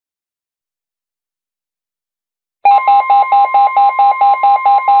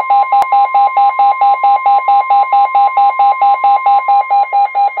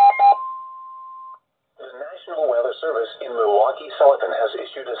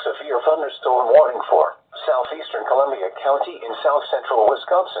severe thunderstorm warning for southeastern Columbia County in south-central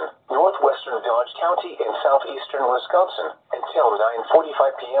Wisconsin, northwestern Dodge County in southeastern Wisconsin, until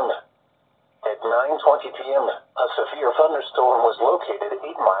 9:45 p.m. At 9:20 p.m., a severe thunderstorm was located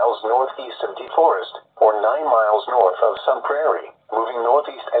 8 miles northeast of DeForest, or 9 miles north of Sun Prairie, moving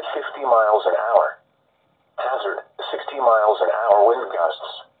northeast at 50 miles an hour. Hazard, 60 miles an hour wind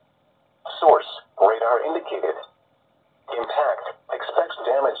gusts. Source, radar indicated. Impact, expects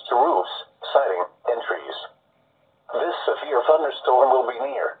damage to roofs, siding, and trees. This severe thunderstorm will be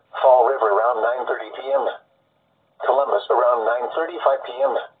near Fall River around 9:30 p.m. Columbus around 9:35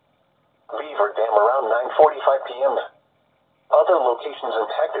 p.m. Beaver Dam around 9:45 p.m. Other locations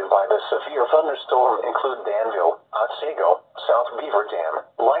impacted by the severe thunderstorm include Danville, Otsego, South Beaver Dam,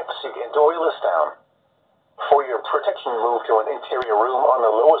 Leipzig, and Doylestown. For your protection, move to an interior room on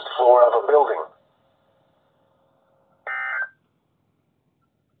the lowest floor of a building.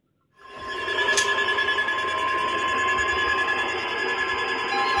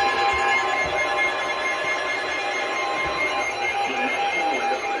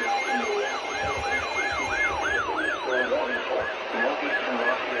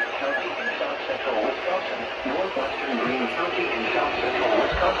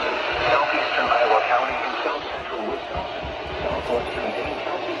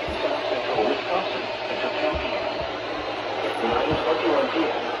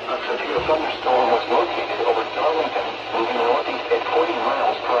 A severe thunderstorm was located over Darlington, moving northeast at 40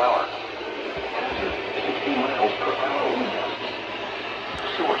 miles per hour. Hazard, 60 miles per hour wind gusts.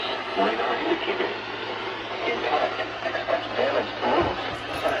 Source, radar indicated. Impact, expects damage to roofs,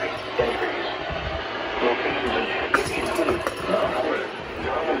 siding, and trees. Locations impacted include Rockford,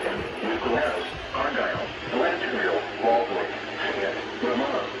 Darlington, Newcastle, Argyle, Blanchardville, Walworth, Fayette,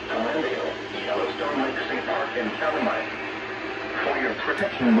 Vermont, Glendale, Yellowstone Lake State Park, and Calamine. For your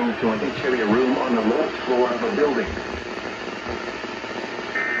protection, move to an interior room on the lowest floor of a building.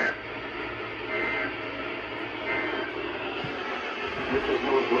 This is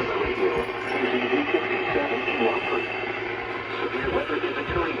North Weather Radio, using 57 in Rockford. Severe weather is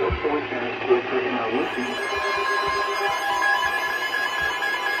occurring or forecast to occur in our listening.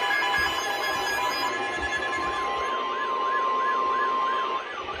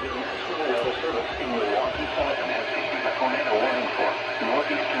 The National Weather Service in Milwaukee, Sullivan has issued a tornado warning for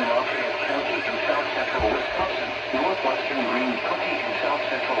northeastern Rockford County in south-central Wisconsin, northwestern Green County in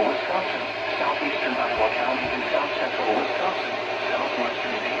south-central Wisconsin, southeastern Iowa County in south-central Wisconsin,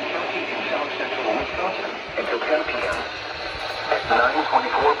 southwestern Dane County in south-central Wisconsin, until 10 p.m. At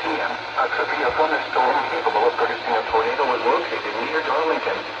 9:24 p.m., a severe thunderstorm capable of producing a tornado was located near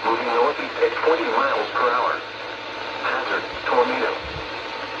Darlington, moving northeast at 40 miles per hour. Hazard, tornado.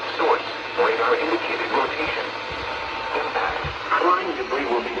 Source, radar indicated rotation. Impact, flying debris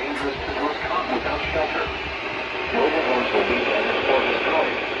will be dangerous to those caught without shelter. Mobile homes will be damaged or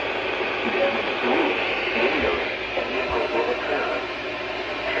destroyed. Damage to roofs, windows, and vehicles will occur.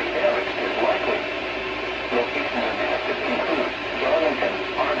 Tree damage is likely. Locations impacted include Darlington,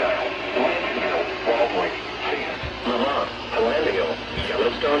 Argyle, Blanchardville, Walworth, Fayette, Vermont, Glendale,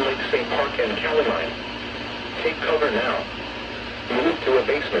 Yellowstone Lake State Park, and Calamine. Take cover now. Move to a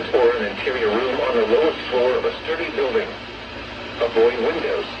basement or an interior room on the lowest floor of a sturdy building. Avoid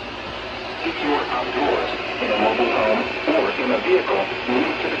windows. If you are outdoors, in a mobile home, or in a vehicle,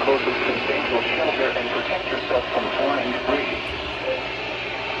 move to the closest substantial shelter and protect yourself from flying debris.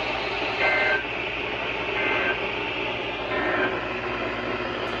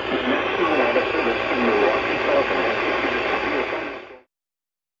 The National Weather Service in Milwaukee, Sullivan has issued a severe thunderstorm.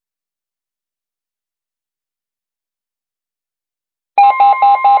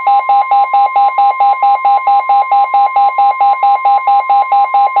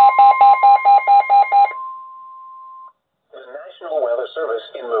 The National Weather Service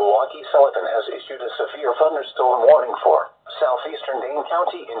in Milwaukee, Sullivan has issued a severe thunderstorm warning for southeastern Dane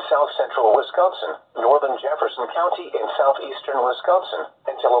County in south-central Wisconsin, northern Jefferson County in southeastern Wisconsin,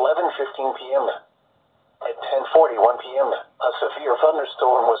 until 11:15 p.m. At 10:41 p.m., a severe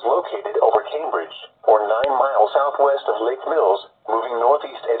thunderstorm was located over Cambridge, or 9 miles southwest of Lake Mills, moving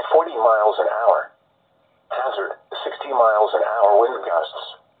northeast at 40 miles an hour. Hazard, 60 miles an hour wind gusts.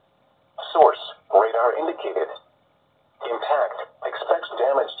 Source, radar indicated. Impact, expects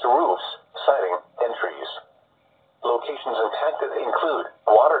damage to roofs, siding, and trees. Locations impacted include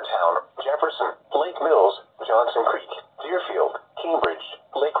Watertown, Jefferson, Lake Mills, Johnson Creek, Deerfield, Cambridge,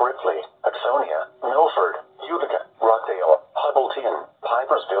 Lake Ripley, Axonia, Milford, Utica, Rockdale, Hubbleton,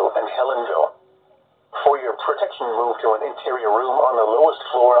 Pipersville, and Helenville. For your protection, move to an interior room on the lowest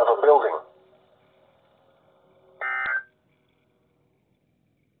floor of a building.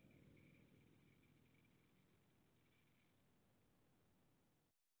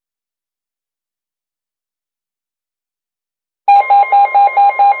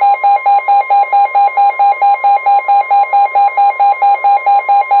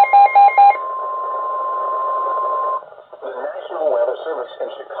 and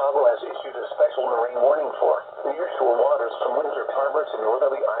Chicago has issued a special marine warning for nearshore waters from Windsor Harbor to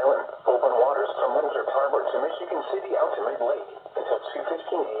Northerly Island, open waters from Windsor Harbor to Michigan City out to Mid-Lake until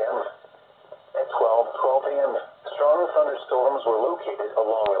 2:15 a.m. At 12:12 a.m., strong thunderstorms were located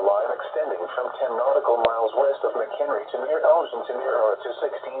along a line extending from 10 nautical miles west of McHenry to near Elgin to near to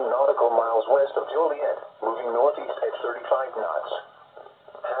 16 nautical miles west of Joliet, moving northeast at 35 knots.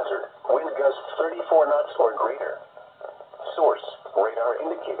 Hazard, wind gusts 34 knots or greater. Source, radar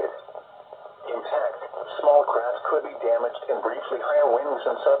indicated. Impact, small craft could be damaged and briefly higher winds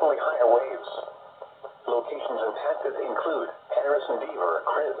and suddenly higher waves. Locations impacted include Harrison Beaver,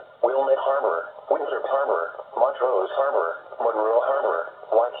 Crib, Wilmette Harbor, Windsor Harbor, Montrose Harbor, Monroe Harbor,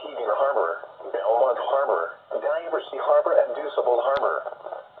 Waukegan Harbor, Belmont Harbor, Diversey Harbor, and Deuceable Harbor.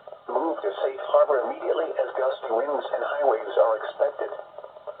 Move to safe harbor immediately as gusty winds and high waves are expected.